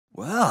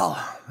Well,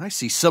 I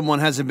see someone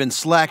hasn't been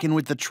slacking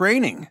with the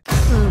training.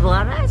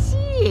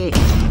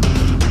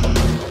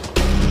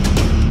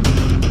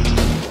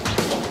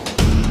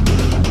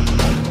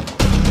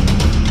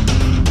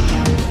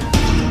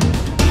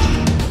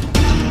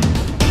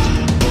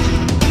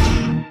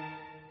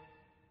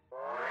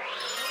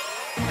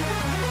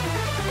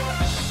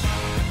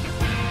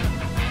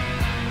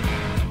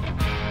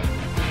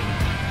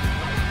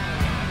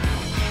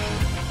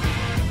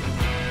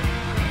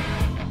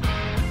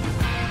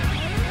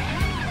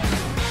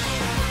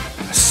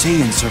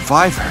 Saiyan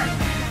survivor.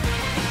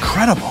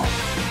 Incredible.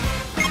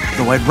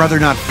 Though I'd rather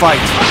not fight,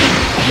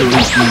 you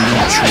leave me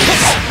no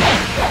choice.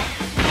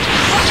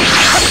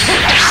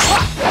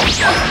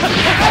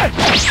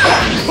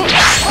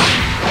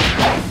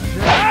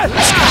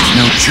 This guy's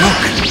no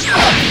joke.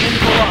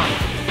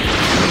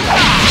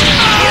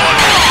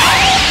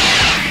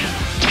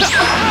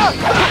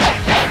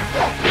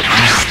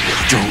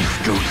 Don't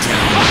go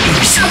down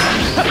easy.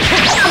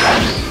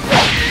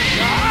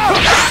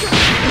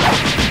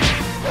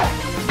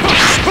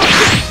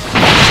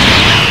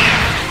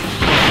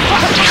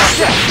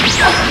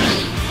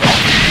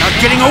 Not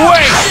getting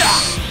away!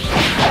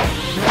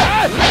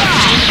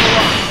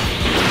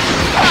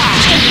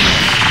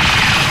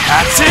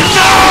 That's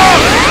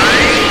enough!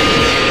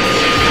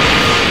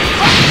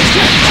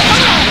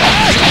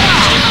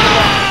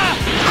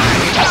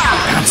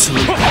 I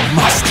absolutely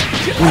must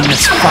win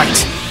this fight.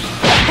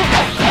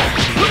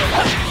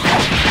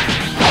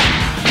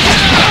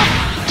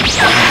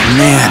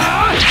 Man,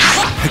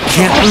 I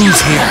can't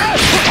lose here.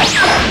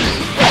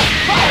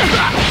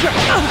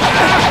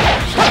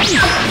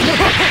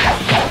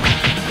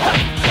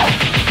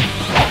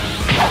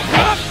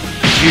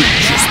 You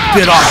just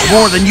bit off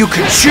more than you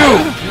could chew!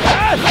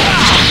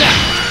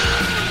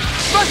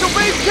 Special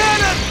beam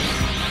cannon!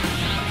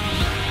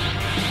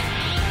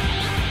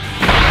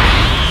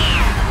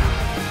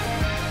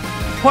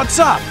 What's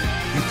up?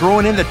 You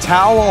throwing in the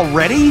towel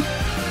already?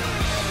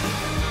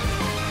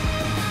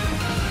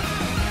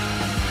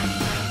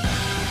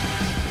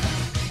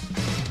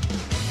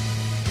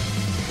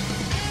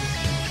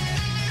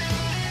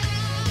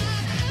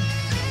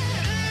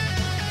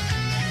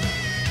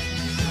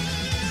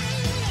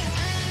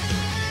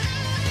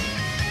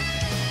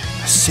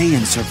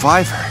 Saiyan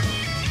survivor.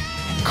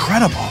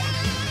 Incredible.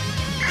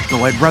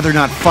 Though I'd rather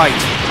not fight,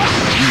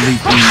 you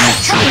leave me no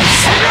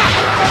choice.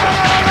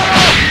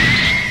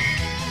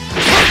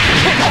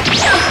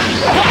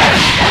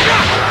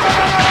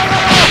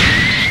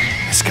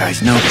 This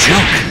guy's no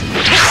joke.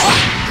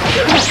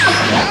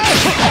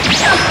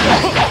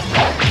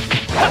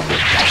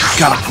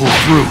 Gotta pull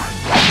through.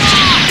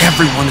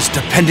 Everyone is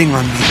depending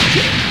on me.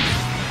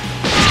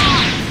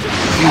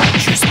 You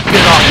just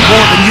bit off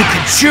more than you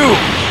could chew.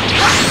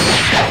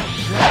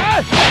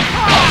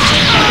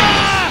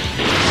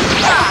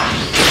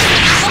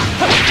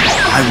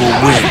 I will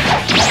win,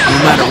 no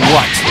matter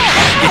what.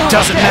 It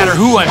doesn't matter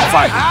who I'm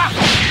fighting.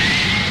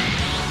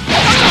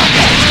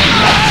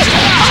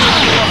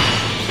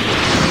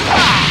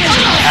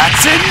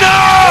 That's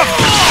enough!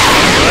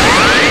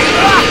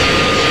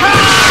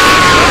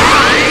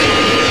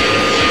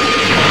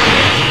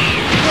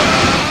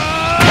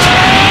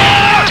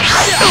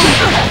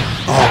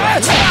 All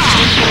right,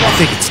 I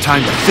think it's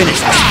time to finish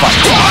this fight.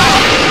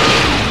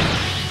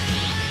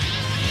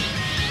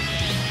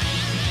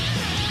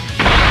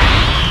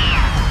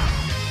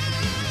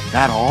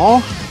 That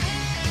all?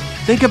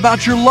 Think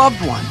about your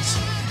loved ones.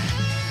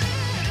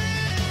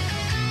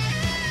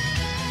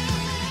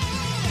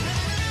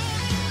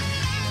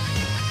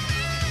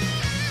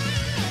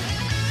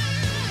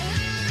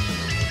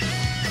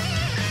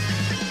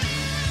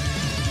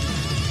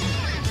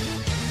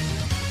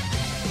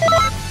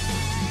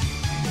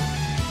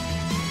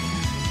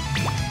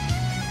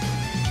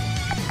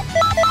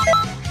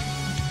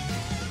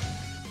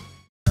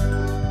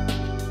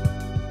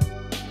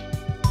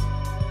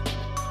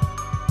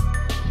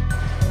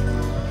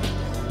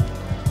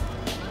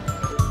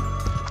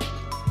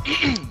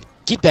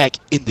 Get back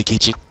in the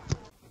kitchen.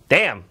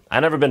 Damn,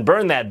 I've never been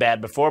burned that bad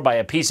before by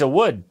a piece of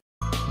wood.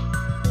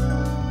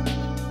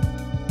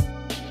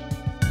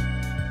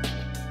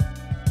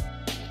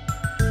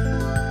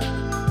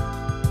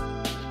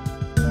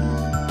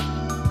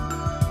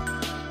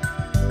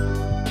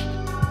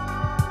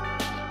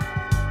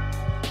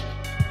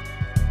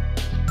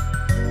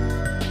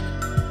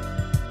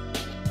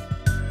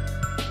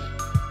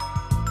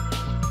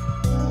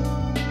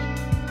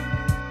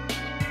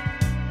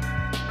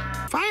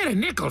 If I had a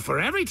nickel for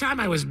every time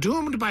I was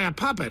doomed by a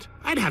puppet,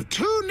 I'd have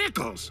 2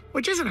 nickels,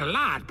 which isn't a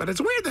lot, but it's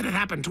weird that it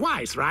happened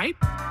twice, right?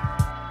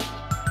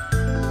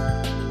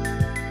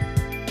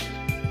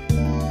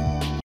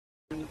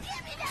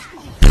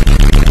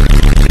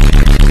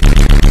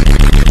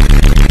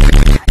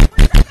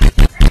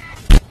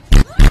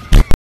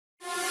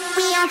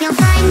 We are your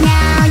friend now.